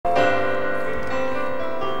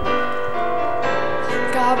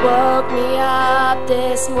woke me up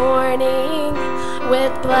this morning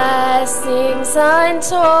with blessings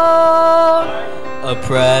untold. A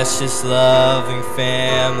precious, loving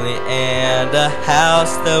family and a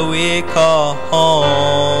house that we call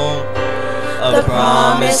home. A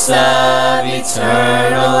promise of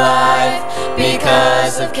eternal life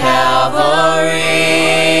because of Calvary.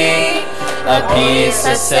 A peace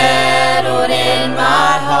that's settled in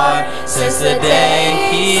my heart since the day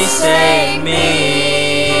He saved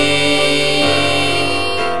me.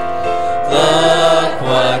 Look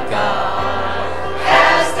what God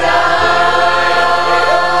has done.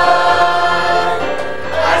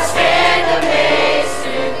 I stand amazed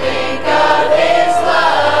to think of His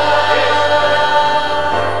love.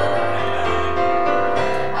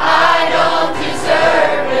 I don't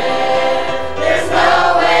deserve it. There's no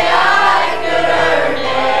way I could earn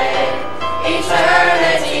it.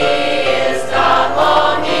 Eternity is not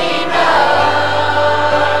long enough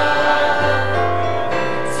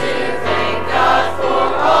to thank God for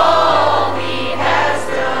all He has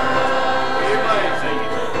done.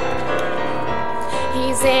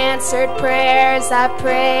 He's answered prayers I've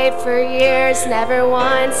prayed for years. Never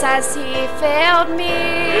once has He failed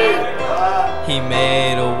me. He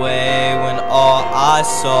made a way when all I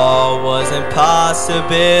saw was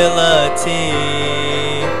impossibility.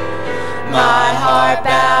 My heart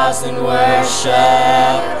bows in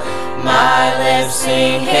worship, my lips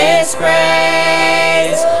sing His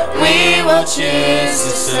praise. We will choose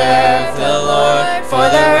to serve the Lord for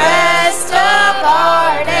the rest of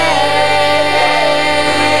our days.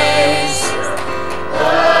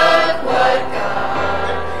 Look what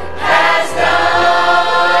God has done.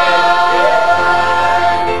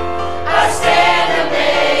 I stand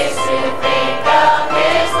amazed to think of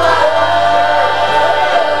His love.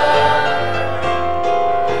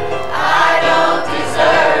 I don't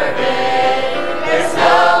deserve it. There's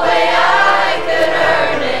no way I could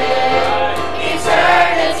earn it.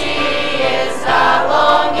 Eternity is not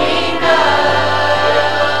long enough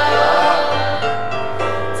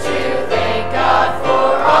to thank God for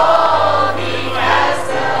all He has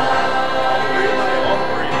done.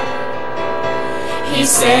 He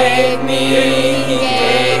saved me, He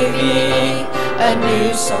gave me a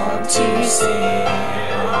new song to sing.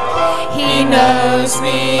 He knows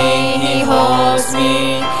me, He holds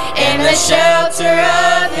me in the shelter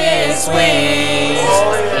of His wings.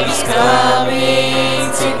 He's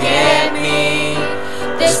coming to get me.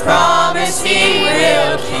 This promise He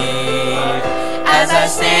will keep. As I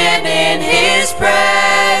stand in His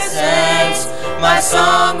presence, my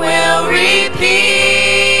song will repeat.